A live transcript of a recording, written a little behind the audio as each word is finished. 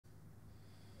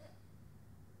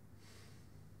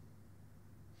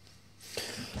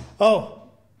Oh.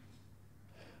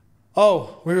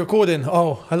 Oh, we're recording.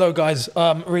 Oh, hello guys.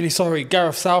 Really sorry.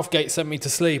 Gareth Southgate sent me to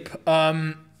sleep.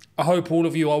 I hope all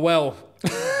of you are well.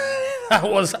 That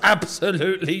was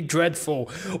absolutely dreadful.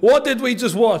 What did we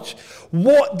just watch?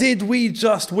 What did we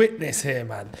just witness here,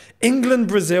 man? England,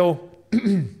 Brazil.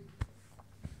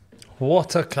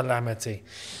 What a calamity.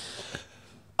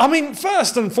 I mean,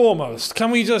 first and foremost, can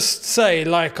we just say,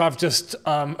 like I've just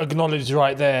acknowledged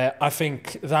right there, I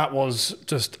think that was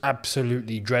just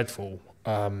absolutely dreadful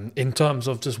in terms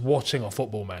of just watching a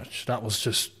football match. That was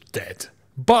just dead.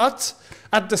 But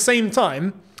at the same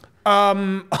time,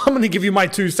 I'm going to give you my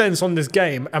 2 cents on this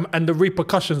game and the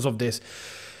repercussions of this.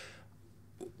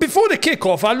 Before the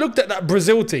kickoff, I looked at that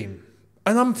Brazil team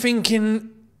and I'm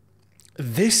thinking,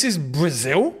 this is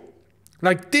Brazil?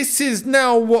 Like, this is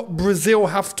now what Brazil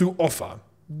have to offer.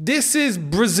 This is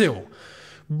Brazil.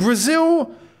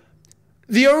 Brazil,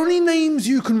 the only names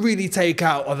you can really take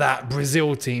out of that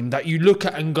Brazil team that you look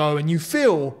at and go and you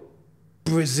feel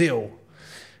Brazil.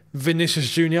 Vinicius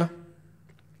Jr.,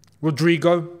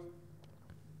 Rodrigo,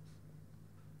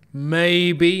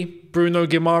 maybe Bruno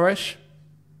Guimaraes,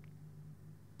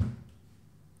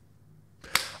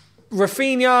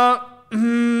 Rafinha,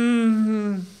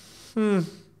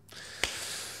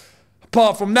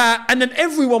 Apart from that, and then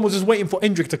everyone was just waiting for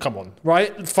Endrick to come on,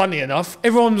 right? Funny enough,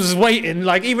 everyone was just waiting.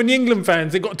 Like, even the England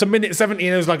fans, it got to minute 70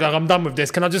 and it was like, I'm done with this.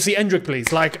 Can I just see Endrick,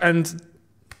 please? Like, and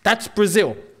that's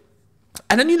Brazil.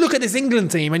 And then you look at this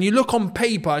England team and you look on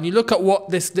paper and you look at what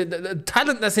the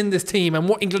talent that's in this team and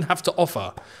what England have to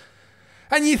offer.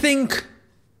 And you think,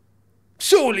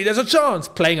 surely there's a chance,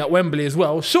 playing at Wembley as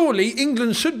well. Surely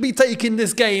England should be taking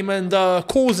this game and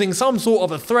causing some sort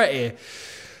of a threat here.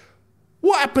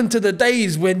 What happened to the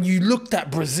days when you looked at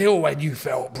Brazil and you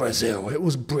felt Brazil? It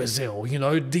was Brazil, you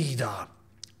know, Dida,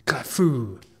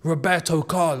 Cafu, Roberto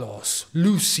Carlos,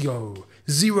 Lucio,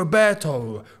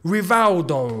 Roberto,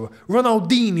 Rivaldo,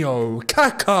 Ronaldinho,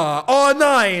 Kaká,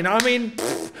 R9. I mean,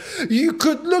 you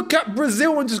could look at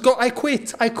Brazil and just go, I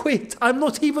quit. I'm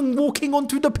not even walking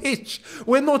onto the pitch.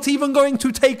 We're not even going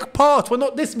to take part.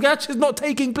 This match is not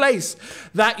taking place.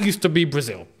 That used to be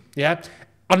Brazil, yeah?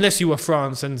 Unless you were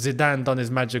France and Zidane done his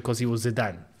magic because he was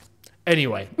Zidane.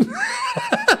 Anyway.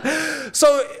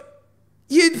 So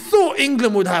you thought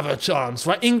England would have a chance,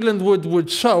 right? England would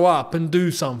show up and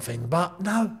do something. But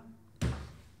no.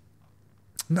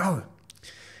 No.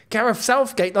 Gareth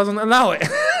Southgate doesn't allow it.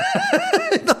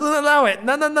 He doesn't allow it.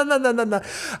 No.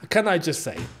 Can I just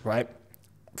say, right?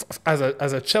 As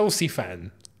a Chelsea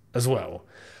fan as well,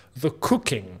 the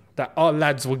cooking that our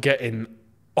lads were getting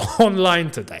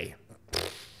online today.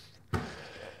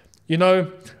 You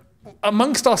know,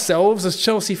 amongst ourselves as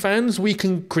Chelsea fans, we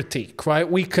can critique, right?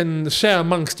 We can share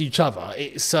amongst each other.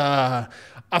 It's, I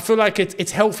feel like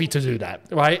it's healthy to do that,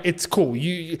 right? It's cool.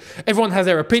 Everyone has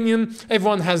their opinion.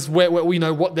 Everyone has where we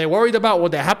know what they're worried about,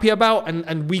 what they're happy about,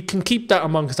 and we can keep that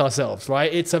amongst ourselves,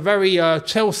 right? It's a very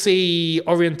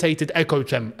Chelsea-orientated echo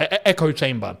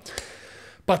chamber.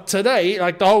 But today,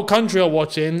 like, the whole country are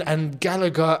watching, and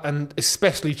Gallagher, and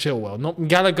especially Chilwell, not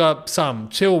Gallagher,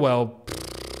 Chilwell.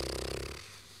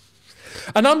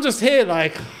 And I'm just here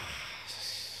like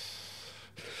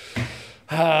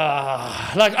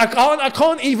I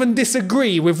can't even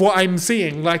disagree with what I'm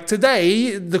seeing. Like,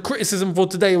 today, the criticism for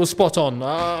today was spot on.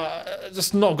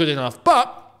 Just not good enough.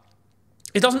 But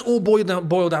it doesn't all boil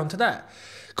down to that.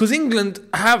 Because England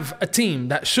have a team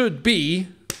that should be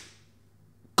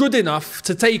good enough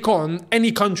to take on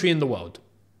any country in the world.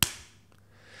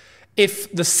 If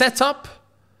the setup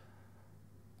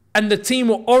and the team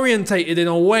were orientated in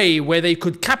a way where they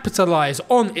could capitalize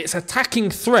on its attacking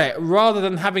threat rather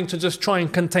than having to just try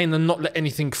and contain and not let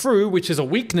anything through, which is a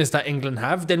weakness that England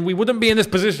have, then we wouldn't be in this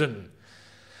position.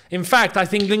 In fact, I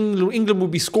think England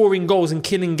would be scoring goals and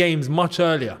killing games much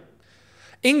earlier.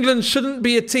 England shouldn't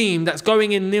be a team that's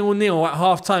going in 0-0 at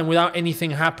half-time without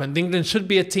anything happened. England should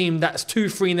be a team that's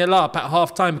 2-3-0 up at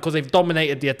half-time because they've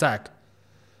dominated the attack.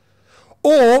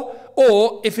 Or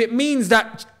if it means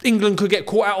that England could get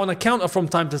caught out on a counter from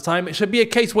time to time, it should be a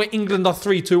case where England are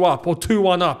 3-2 up or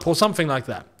 2-1 up or something like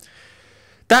that.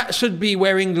 That should be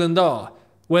where England are.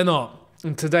 We're not.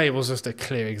 And today was just a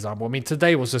clear example. I mean,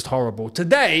 today was just horrible.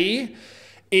 Today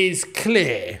is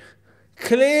clear.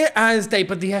 Clear as day.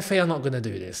 But the FA are not going to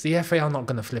do this. The FA are not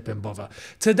going to flip and bother.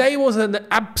 Today was an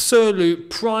absolute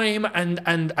prime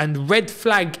and red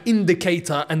flag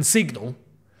indicator and signal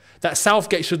that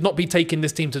Southgate should not be taking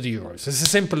this team to the Euros. It's as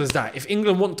simple as that. If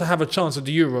England want to have a chance at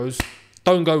the Euros,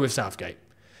 don't go with Southgate.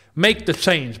 Make the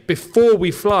change before we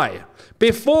fly.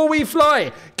 Before we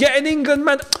fly. Get an England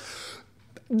man.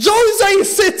 Jose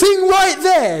is sitting right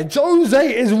there.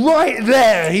 Jose is right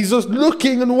there. He's just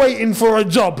looking and waiting for a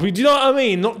job. Do you know what I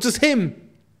mean? Not just him.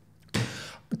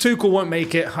 Tuchel won't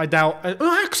make it, I doubt.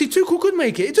 Actually, Tuchel could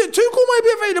make it. Tuchel might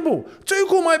be available.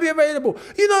 Tuchel might be available.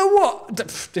 You know what?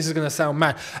 This is going to sound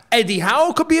mad. Eddie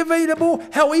Howe could be available.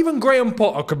 Hell, even Graham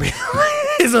Potter could be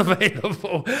is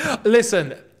available.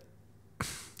 Listen,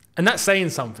 and that's saying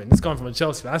something. It's coming from a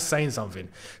Chelsea fan. That's saying something.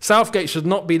 Southgate should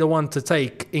not be the one to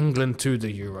take England to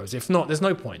the Euros. If not, there's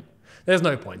no point. There's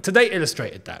no point. Today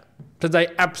illustrated that. Today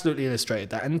absolutely illustrated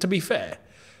that. And to be fair,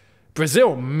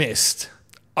 Brazil missed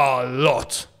a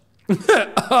lot.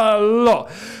 A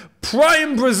lot.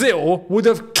 Prime Brazil would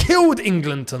have killed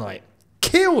England tonight.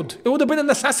 Killed. It would have been an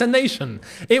assassination.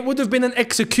 It would have been an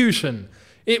execution.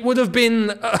 It would have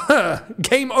been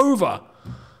game over.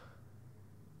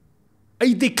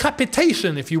 A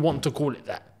decapitation, if you want to call it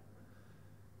that.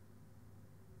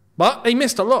 But they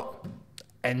missed a lot.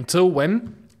 Until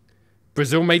when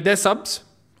Brazil made their subs.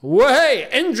 Well, hey,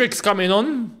 Hendrick's coming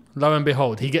on. Lo and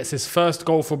behold, he gets his first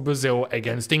goal for Brazil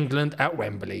against England at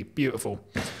Wembley. Beautiful.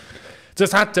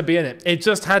 Just had to be, innit? It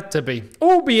just had to be.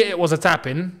 Albeit it was a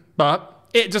tap-in, but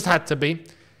it just had to be.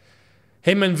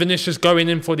 Him and Vinicius going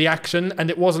in for the action, and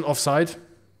it wasn't offside.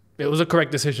 It was a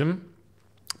correct decision.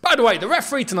 By the way, the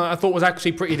referee tonight I thought was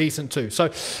actually pretty decent too. So,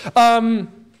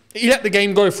 he let the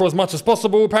game go for as much as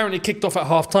possible. Apparently kicked off at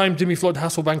half-time. Jimmy Floyd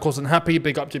Hasselbank wasn't happy.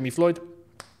 Big up Jimmy Floyd.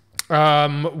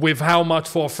 With how much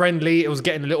for a friendly, it was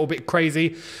getting a little bit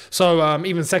crazy. So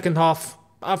even second half,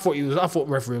 I thought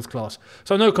referee was class.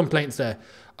 So no complaints there.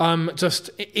 Just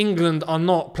England are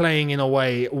not playing in a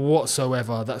way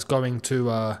whatsoever that's going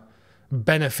to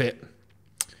benefit,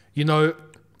 you know,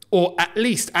 or at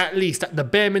least at the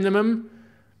bare minimum,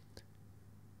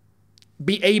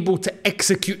 be able to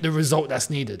execute the result that's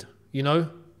needed. You know,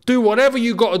 do whatever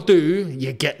you got to do,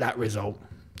 you get that result.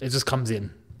 It just comes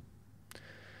in.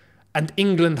 And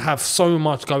England have so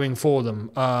much going for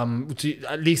them,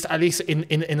 at least in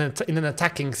an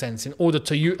attacking sense, in order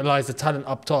to utilise the talent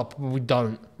up top. We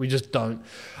don't. We just don't.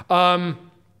 The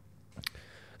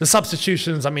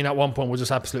substitutions, I mean, at one point were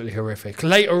just absolutely horrific.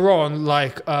 Later on,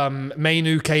 like,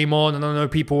 Mainu came on, and I know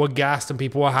people were gassed and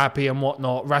people were happy and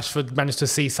whatnot. Rashford managed to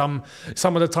see some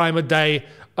of the time of day.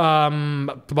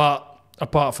 But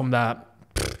apart from that,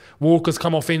 Walker's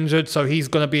come off injured, so he's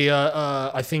going to be,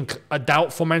 I think, a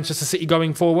doubt for Manchester City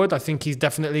going forward. I think he's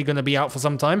definitely going to be out for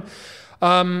some time.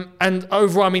 And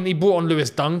overall, I mean, he brought on Lewis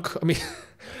Dunk. I mean,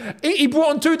 he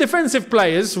brought on two defensive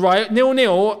players, right?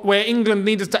 0-0, where England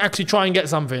needed to actually try and get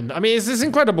something. I mean, it's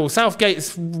incredible.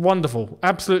 Southgate's wonderful.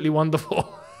 Absolutely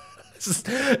wonderful.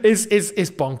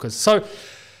 it's bonkers. So,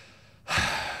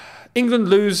 England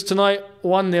lose tonight,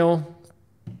 1-0.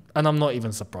 And I'm not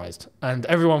even surprised. And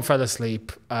everyone fell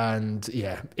asleep. And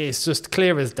yeah, it's just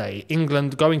clear as day.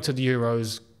 England going to the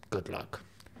Euros, good luck.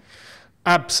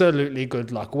 Absolutely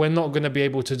good luck. We're not going to be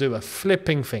able to do a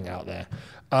flipping thing out there.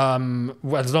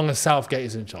 As long as Southgate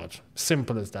is in charge.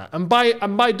 Simple as that. And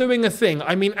by doing a thing,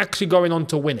 I mean actually going on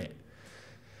to win it.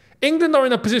 England are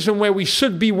in a position where we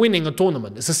should be winning a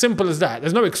tournament. It's as simple as that.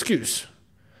 There's no excuse.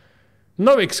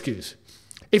 No excuse.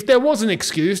 If there was an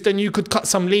excuse, then you could cut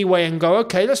some leeway and go,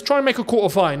 okay, let's try and make a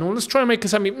quarter-final. Let's try and make a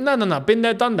semi. No. Been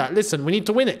there, done that. Listen, we need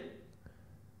to win it.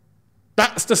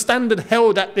 That's the standard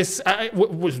held at this,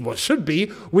 what should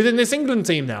be within this England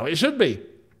team now. It should be.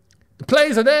 The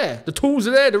players are there. The tools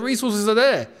are there. The resources are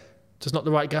there. Just not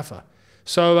the right gaffer.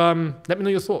 So let me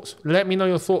know your thoughts. Let me know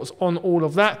your thoughts on all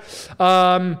of that.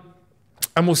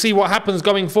 And we'll see what happens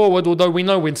going forward, although we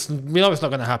know it's not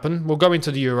going to happen. We'll go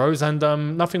into the Euros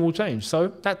and nothing will change.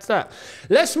 So that's that.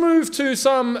 Let's move to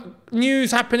some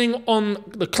news happening on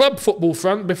the club football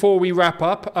front before we wrap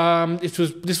up. This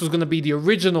was going to be the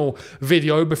original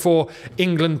video before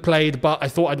England played, but I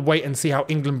thought I'd wait and see how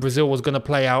England-Brazil was going to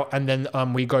play out, and then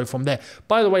we go from there.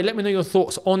 By the way, let me know your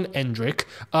thoughts on Hendrick.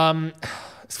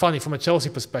 It's funny, from a Chelsea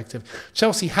perspective,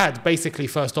 Chelsea had basically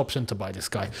first option to buy this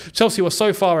guy. Chelsea was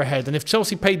so far ahead, and if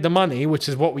Chelsea paid the money, which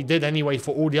is what we did anyway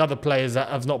for all the other players that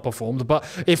have not performed, but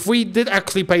if we did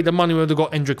actually pay the money, we would have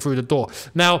got Hendrick through the door.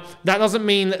 Now, that doesn't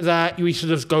mean that we should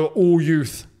just go all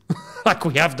youth like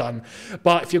we have done,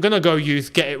 but if you're going to go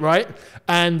youth, get it right.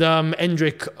 And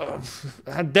Hendrick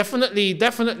had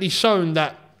definitely shown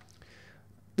that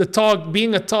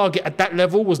being a target at that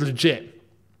level was legit.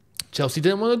 Chelsea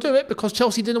didn't want to do it because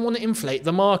Chelsea didn't want to inflate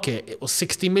the market. It was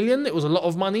 60 million. It was a lot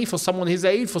of money for someone his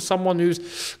age, for someone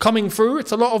who's coming through.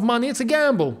 It's a lot of money. It's a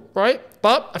gamble, right?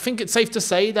 But I think it's safe to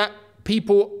say that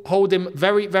people hold him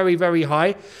very, very, very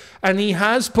high. And he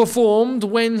has performed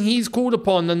when he's called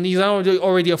upon, and he's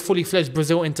already a fully fledged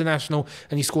Brazil international,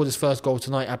 and he scored his first goal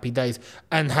tonight, happy days,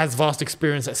 and has vast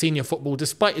experience at senior football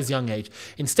despite his young age.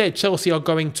 Instead, Chelsea are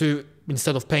going to,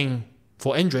 instead of paying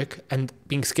for Endrick and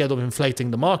being scared of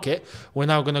inflating the market, we're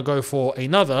now going to go for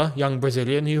another young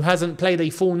Brazilian who hasn't played a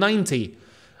full 90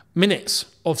 minutes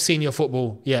of senior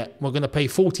football yet. We're going to pay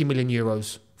 40 million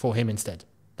euros for him instead.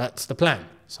 That's the plan.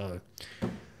 So,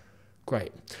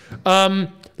 great.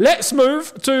 Let's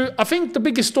move to, I think, the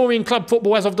biggest story in club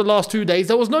football as of the last 2 days.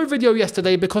 There was no video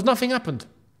yesterday because nothing happened.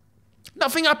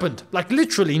 Nothing happened. Like,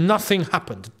 literally nothing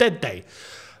happened. Dead day.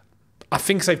 I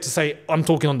think safe to say I'm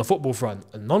talking on the football front.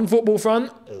 A non-football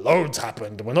front, loads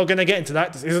happened. We're not going to get into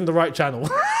that. This isn't the right channel.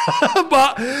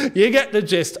 But you get the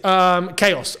gist.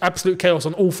 Chaos. Absolute chaos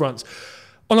on all fronts.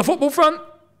 On the football front,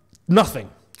 nothing.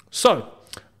 So,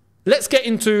 let's get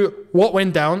into what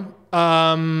went down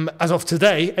as of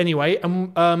today anyway.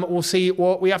 And we'll see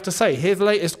what we have to say. Here's the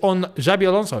latest on Xabi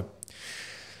Alonso.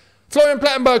 Florian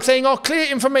Plettenberg saying, our clear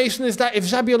information is that if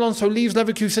Xabi Alonso leaves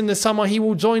Leverkusen this summer, he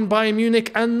will join Bayern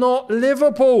Munich and not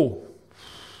Liverpool.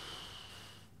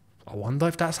 I wonder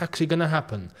if that's actually going to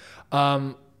happen.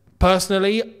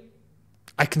 Personally,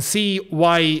 I can see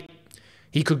why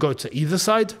he could go to either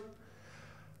side.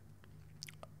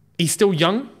 He's still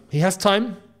young. He has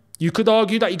time. You could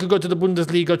argue that he could go to the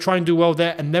Bundesliga, try and do well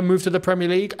there, and then move to the Premier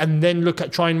League, and then look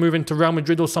at trying to move into Real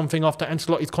Madrid or something after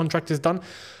Ancelotti's contract is done.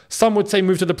 Some would say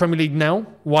move to the Premier League now.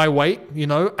 Why wait? You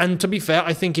know. And to be fair,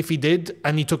 I think if he did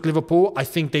and he took Liverpool, I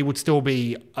think they would still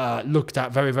be looked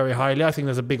at very, very highly. I think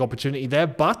there's a big opportunity there.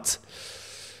 But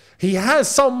he has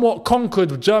somewhat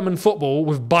conquered German football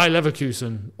with Bayer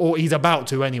Leverkusen, or he's about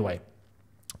to anyway.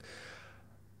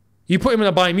 You put him in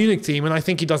a Bayern Munich team, and I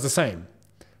think he does the same.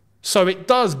 So it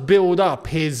does build up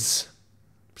his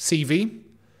CV,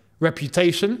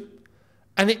 reputation,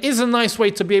 and it is a nice way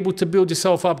to be able to build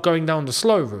yourself up going down the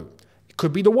slow route. It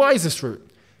could be the wisest route.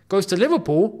 Goes to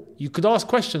Liverpool, you could ask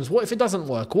questions. What if it doesn't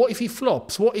work? What if he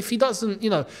flops? What if he doesn't,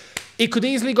 you know? It could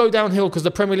easily go downhill because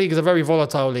the Premier League is a very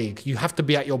volatile league. You have to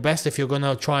be at your best if you're going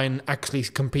to try and actually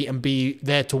compete and be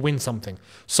there to win something.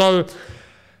 So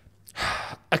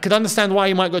I could understand why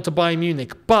he might go to Bayern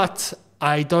Munich, but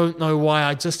I don't know why.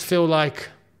 I just feel like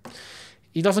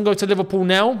he doesn't go to Liverpool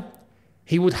now.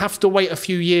 He would have to wait a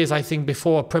few years, I think,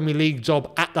 before a Premier League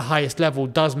job at the highest level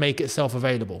does make itself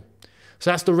available.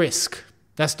 So that's the risk.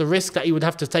 That's the risk that he would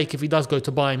have to take if he does go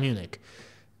to Bayern Munich.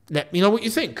 Let me know what you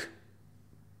think.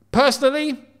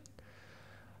 Personally,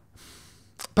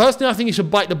 I think he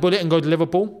should bite the bullet and go to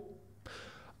Liverpool.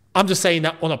 I'm just saying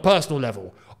that on a personal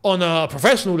level. On a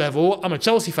professional level, I'm a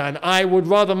Chelsea fan. I would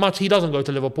rather much he doesn't go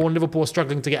to Liverpool and Liverpool are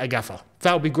struggling to get a gaffer.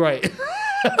 That would be great.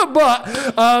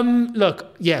 But,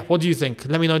 look, yeah, what do you think?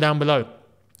 Let me know down below.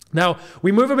 Now,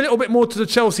 we move a little bit more to the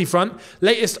Chelsea front.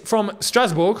 Latest from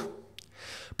Strasbourg.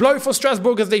 Blow for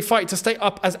Strasbourg as they fight to stay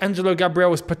up as Angelo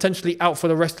Gabriel is potentially out for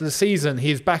the rest of the season.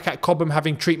 He is back at Cobham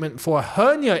having treatment for a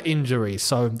hernia injury.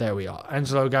 So there we are.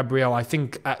 Angelo Gabriel, I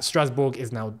think, at Strasbourg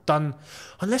is now done.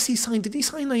 Unless he signed, did he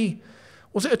sign a...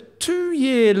 Was it a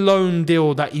 2-year loan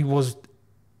deal that he was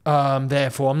there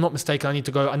for? I'm not mistaken. I need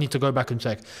to go back and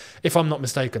check if I'm not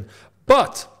mistaken.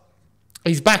 But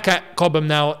he's back at Cobham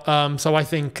now, so I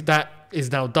think that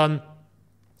is now done.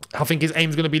 I think his aim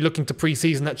is going to be looking to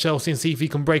pre-season at Chelsea and see if he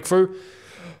can break through.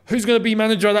 Who's going to be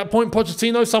manager at that point?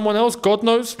 Pochettino? Someone else? God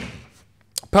knows.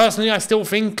 Personally, I still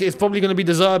think it's probably going to be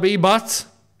De Zerbi, but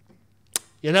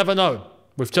you never know.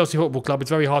 With Chelsea Football Club, it's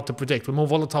very hard to predict. We're more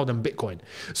volatile than Bitcoin.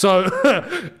 So,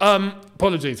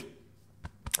 apologies.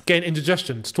 Getting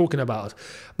indigestions talking about it.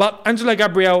 But Angelo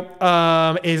Gabriel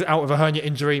is out with a hernia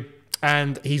injury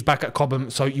and he's back at Cobham.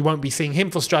 So you won't be seeing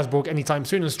him for Strasbourg anytime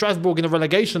soon. And Strasbourg in a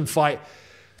relegation fight,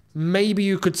 maybe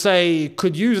you could say,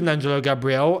 could use an Angelo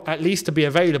Gabriel at least to be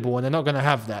available. And they're not going to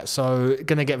have that. So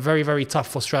going to get very, very tough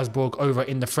for Strasbourg over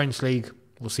in the French league.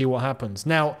 We'll see what happens.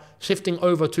 Now, shifting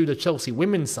over to the Chelsea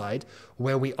women's side,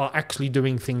 where we are actually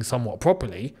doing things somewhat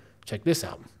properly. Check this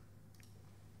out.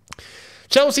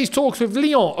 Chelsea's talks with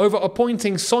Lyon over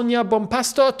appointing Sonia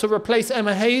Bompasta to replace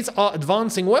Emma Hayes are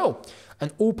advancing well.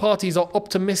 And all parties are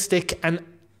optimistic and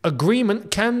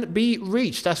agreement can be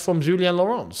reached. That's from Julien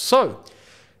Laurent. So,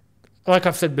 like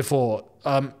I've said before,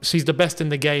 she's the best in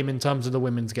the game in terms of the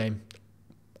women's game.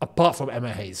 Apart from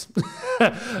Emma Hayes.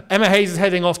 Emma Hayes is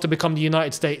heading off to become the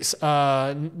United States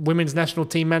women's national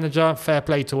team manager. Fair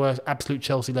play to her. Absolute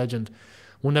Chelsea legend.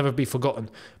 Will never be forgotten.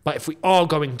 But if we are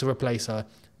going to replace her,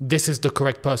 this is the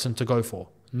correct person to go for.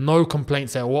 No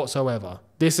complaints there whatsoever.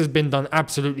 This has been done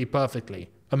absolutely perfectly.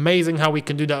 Amazing how we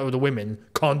can do that with the women.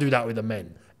 Can't do that with the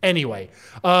men. Anyway.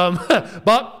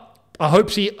 But I hope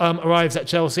she arrives at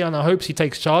Chelsea, and I hope she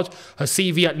takes charge. Her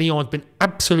CV at Lyon has been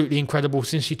absolutely incredible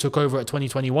since she took over at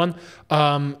 2021.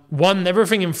 Won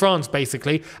everything in France,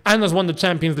 basically, and has won the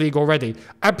Champions League already.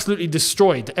 Absolutely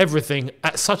destroyed everything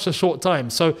at such a short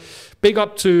time. So big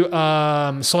up to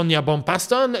Sonia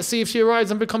Bonpasta, and let's see if she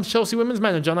arrives and becomes Chelsea women's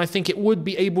manager. And I think it'd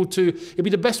be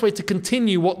the best way to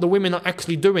continue what the women are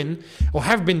actually doing, or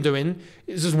have been doing,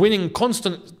 is just winning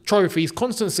constant trophies,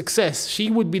 constant success.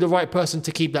 She would be the right person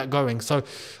to keep that going. So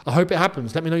I hope it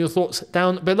happens. Let me know your thoughts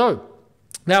down below.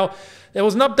 Now, there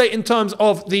was an update in terms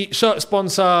of the shirt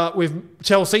sponsor with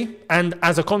Chelsea, and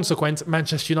as a consequence,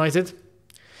 Manchester United.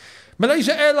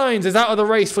 Malaysia Airlines is out of the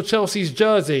race for Chelsea's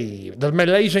jersey. The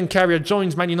Malaysian carrier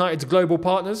joins Man United's global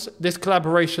partners. This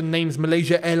collaboration names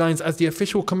Malaysia Airlines as the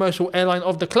official commercial airline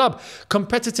of the club.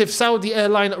 Competitive Saudi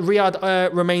airline Riyadh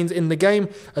Air remains in the game.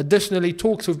 Additionally,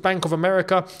 talks with Bank of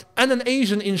America and an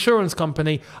Asian insurance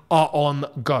company are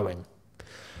ongoing.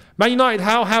 Man United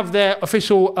now have their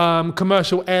official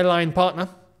commercial airline partner.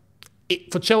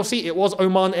 For Chelsea, it was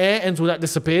Oman Air until that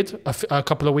disappeared a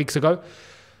couple of weeks ago.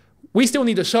 We still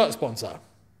need a shirt sponsor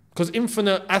because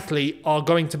Infinite Athlete are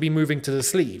going to be moving to the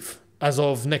sleeve as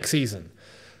of next season.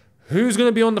 Who's going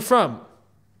to be on the front?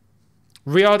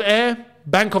 Riyadh Air,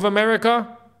 Bank of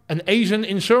America, an Asian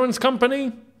insurance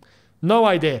company? No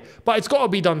idea. But it's got to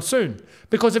be done soon,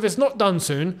 because if it's not done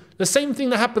soon, the same thing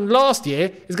that happened last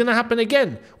year is going to happen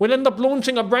again. We'll end up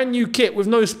launching a brand new kit with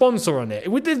no sponsor on it. It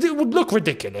would look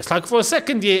ridiculous. Like for a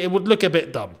second year, it would look a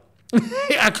bit dumb.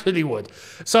 It actually would.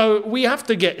 So we have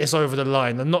to get this over the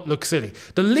line and not look silly.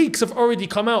 The leaks have already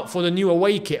come out for the new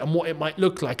away kit and what it might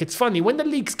look like. It's funny, when the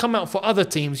leaks come out for other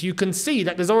teams, you can see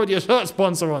that there's already a shirt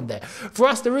sponsor on there. For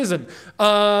us, there isn't.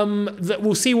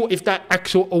 We'll see if that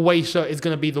actual away shirt is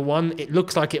going to be the one. It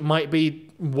looks like it might be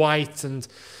white and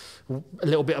a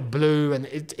little bit of blue, and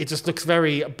it just looks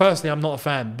very... Personally, I'm not a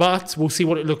fan, but we'll see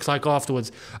what it looks like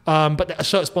afterwards. But a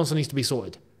shirt sponsor needs to be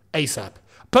sorted ASAP.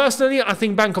 Personally, I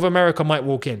think Bank of America might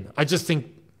walk in. I just think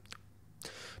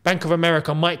Bank of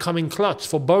America might come in clutch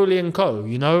for Bowley and Co.,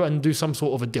 you know, and do some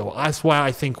sort of a deal. That's why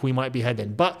I think we might be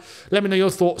heading. But let me know your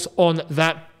thoughts on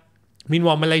that.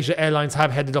 Meanwhile, Malaysia Airlines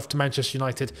have headed off to Manchester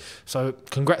United. So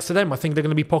congrats to them. I think they're going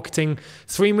to be pocketing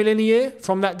 $3 million a year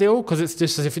from that deal, because it's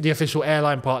just as if the official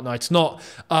airline partner. It's not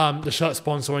the shirt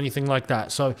sponsor or anything like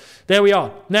that. So there we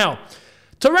are. Now,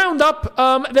 to round up,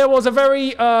 there was a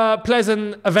very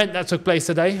pleasant event that took place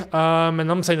today,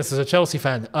 and I'm saying this as a Chelsea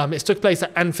fan. It took place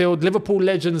at Anfield, Liverpool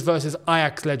legends versus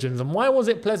Ajax legends. And why was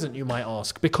it pleasant, you might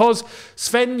ask? Because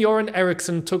Sven-Göran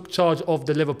Eriksson took charge of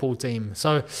the Liverpool team.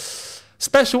 So,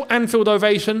 special Anfield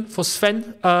ovation for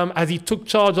Sven as he took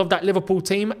charge of that Liverpool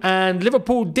team. And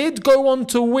Liverpool did go on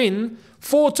to win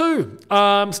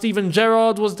 4-2. Steven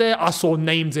Gerrard was there. I saw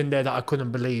names in there that I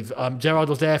couldn't believe. Gerrard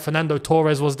was there. Fernando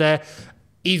Torres was there.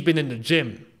 He's been in the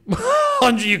gym.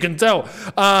 You can tell.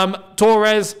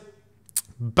 Torres,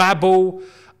 Babel,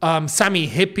 Sami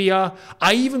Hyypiä.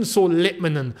 I even saw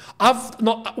Litmanen.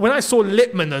 When I saw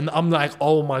Litmanen, I'm like,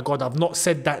 oh my God, I've not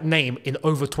said that name in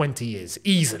over 20 years.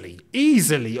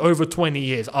 Easily over 20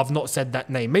 years, I've not said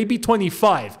that name. Maybe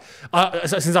 25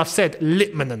 since I've said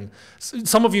Litmanen.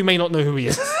 Some of you may not know who he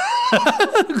is.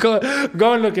 go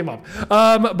and look him up.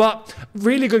 But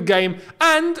really good game.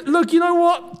 And look, you know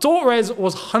what? Torres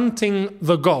was hunting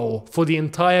the goal for the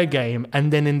entire game.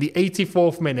 And then in the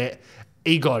 84th minute,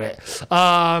 he got it.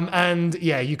 And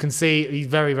yeah, you can see he's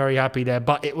very, very happy there.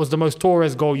 But it was the most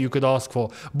Torres goal you could ask for.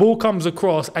 Ball comes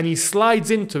across and he slides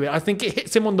into it. I think it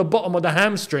hits him on the bottom of the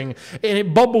hamstring. And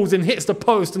it bobbles and hits the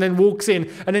post and then walks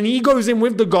in. And then he goes in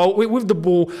with the goal, with the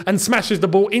ball, and smashes the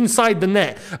ball inside the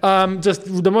net.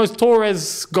 Just the most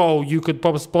Torres goal you could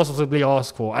possibly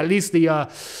ask for. At least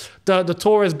the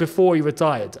Torres before he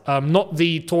retired. Not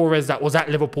the Torres that was at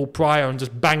Liverpool prior and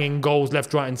just banging goals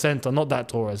left, right and centre. Not that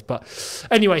Torres. But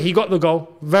anyway, he got the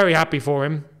goal. Very happy for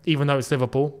him, even though it's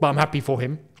Liverpool. But I'm happy for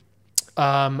him.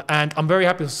 And I'm very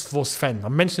happy for Sven.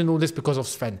 I'm mentioning all this because of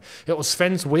Sven. It was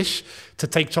Sven's wish to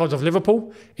take charge of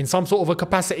Liverpool in some sort of a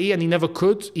capacity, and he never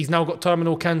could. He's now got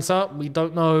terminal cancer. We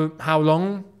don't know how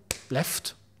long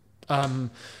left.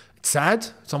 It's sad.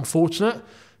 It's unfortunate.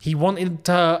 He wanted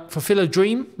to fulfill a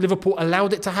dream. Liverpool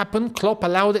allowed it to happen. Klopp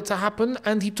allowed it to happen.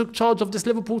 And he took charge of this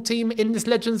Liverpool team in this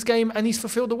Legends game, and he's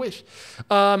fulfilled a wish.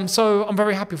 So I'm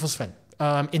very happy for Sven.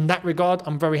 In that regard,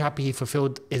 I'm very happy he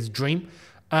fulfilled his dream.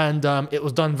 And it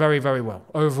was done very, very well.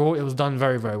 Overall, it was done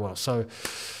very, very well. So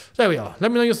there we are.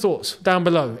 Let me know your thoughts down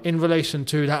below in relation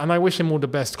to that. And I wish him all the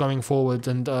best going forward.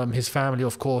 And his family,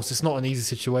 of course. It's not an easy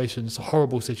situation. It's a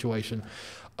horrible situation.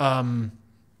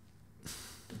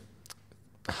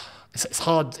 It's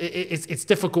hard. It's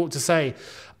difficult to say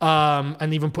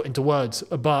and even put into words.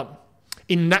 But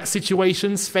in that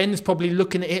situation, Sven is probably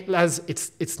looking at it as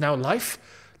it's now life.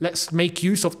 Let's make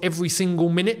use of every single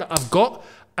minute that I've got.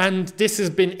 And this has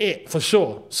been it for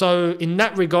sure. So in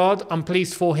that regard, I'm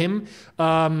pleased for him,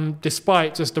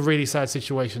 despite just the really sad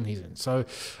situation he's in. So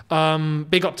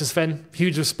big up to Sven,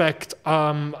 huge respect.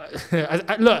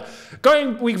 Look,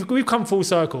 we've come full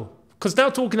circle because now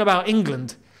talking about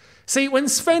England. See, when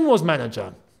Sven was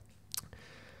manager,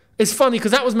 it's funny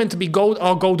because that was meant to be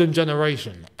our golden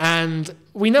generation, and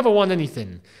we never won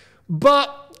anything,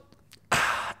 but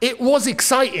it was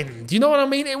exciting. Do you know what I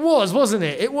mean? It was, wasn't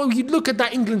it? You look at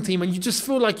that England team and you just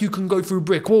feel like you can go through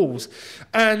brick walls.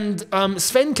 And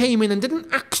Sven came in and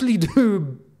didn't actually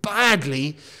do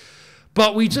badly,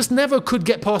 but we just never could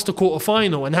get past the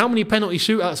quarterfinal. And how many penalty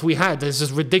shootouts we had is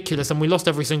just ridiculous, and we lost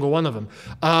every single one of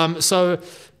them. So,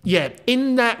 yeah,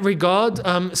 in that regard,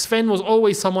 Sven was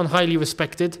always someone highly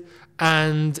respected.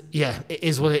 And, yeah, it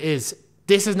is what it is.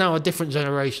 This is now a different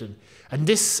generation. And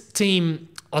this team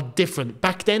are different.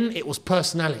 Back then, it was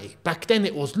personality. Back then,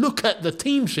 it was look at the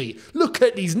team sheet, look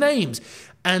at these names.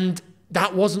 And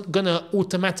that wasn't going to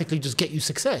automatically just get you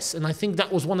success. And I think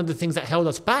that was one of the things that held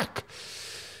us back.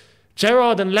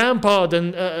 Gerrard and Lampard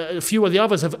and a few of the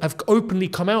others have openly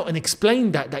come out and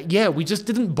explained that, yeah, we just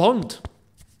didn't bond.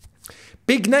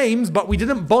 Big names, but we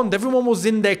didn't bond. Everyone was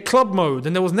in their club mode,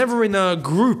 and there was never in a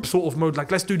group sort of mode,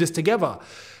 like, let's do this together.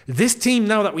 This team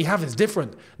now that we have is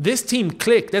different. This team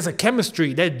clicked. There's a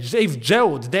chemistry. They've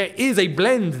gelled. There is a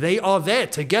blend. They are there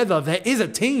together. There is a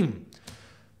team.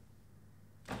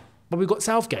 But we've got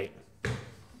Southgate. So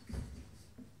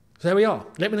there we are.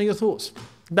 Let me know your thoughts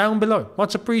down below.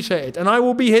 Much appreciated. And I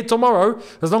will be here tomorrow.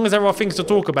 As long as there are things to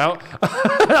talk about,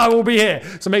 I will be here.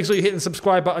 So make sure you hit the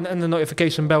subscribe button and the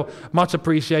notification bell. Much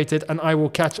appreciated. And I will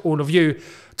catch all of you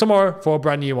tomorrow for a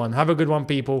brand new one. Have a good one,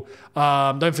 people.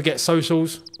 Don't forget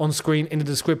socials on screen in the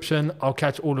description. I'll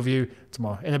catch all of you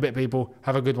tomorrow. In a bit, people.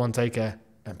 Have a good one. Take care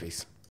and peace.